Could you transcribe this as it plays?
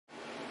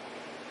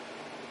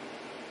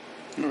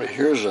Alright,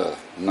 here's a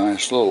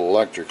nice little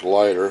electric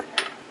lighter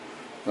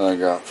that I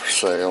got for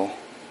sale.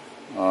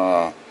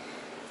 Got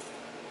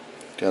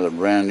a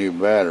brand new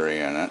battery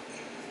in it.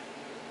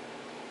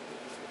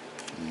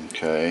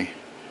 Okay,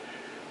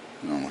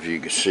 I don't know if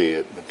you can see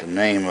it, but the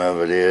name of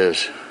it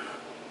is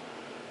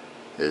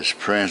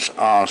Prince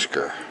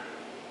Oscar,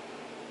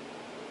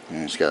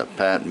 and it's got a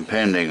patent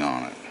pending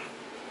on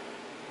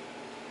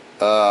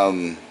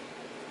it.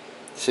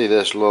 See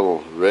this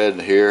little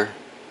red here?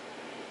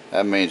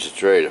 That means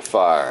it's ready to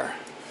fire.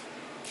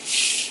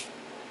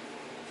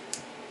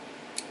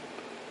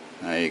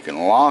 Now you can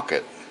lock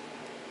it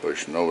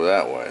pushing over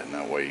that way, and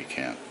that way you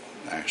can't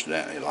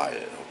accidentally light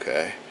it,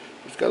 okay?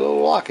 It's got a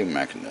little locking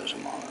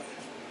mechanism on it.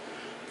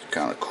 It's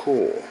kind of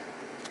cool.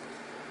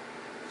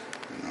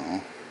 You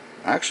know,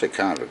 actually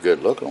kind of a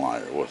good looking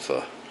lighter with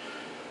a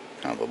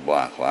kind of a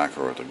black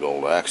lacquer with the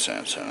gold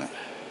accents in it.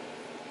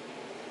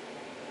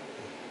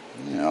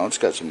 You know, it's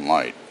got some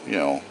light, you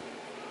know,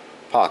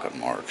 pocket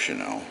marks, you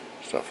know,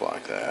 stuff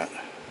like that.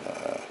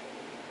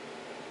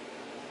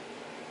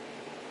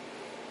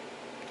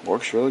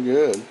 Works really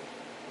good.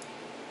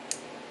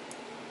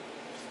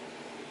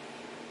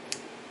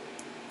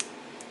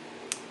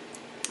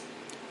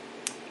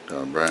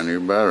 Got a brand new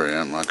battery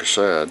in it, like I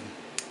said.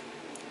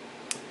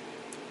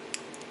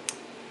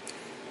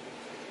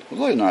 A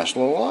really nice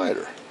little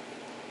lighter.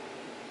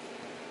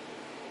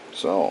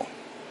 So,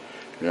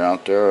 if you're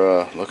out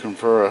there looking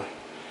for a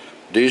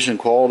decent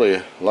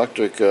quality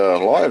electric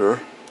lighter,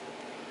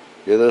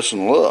 give this a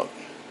look.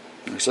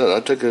 Like I said,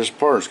 I took this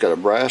apart. It's got a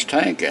brass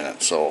tank in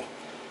it, so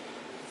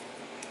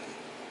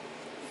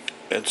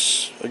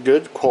it's a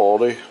good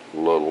quality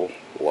little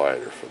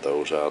lighter for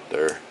those out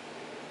there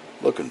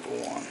looking for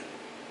one.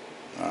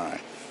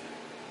 Alright.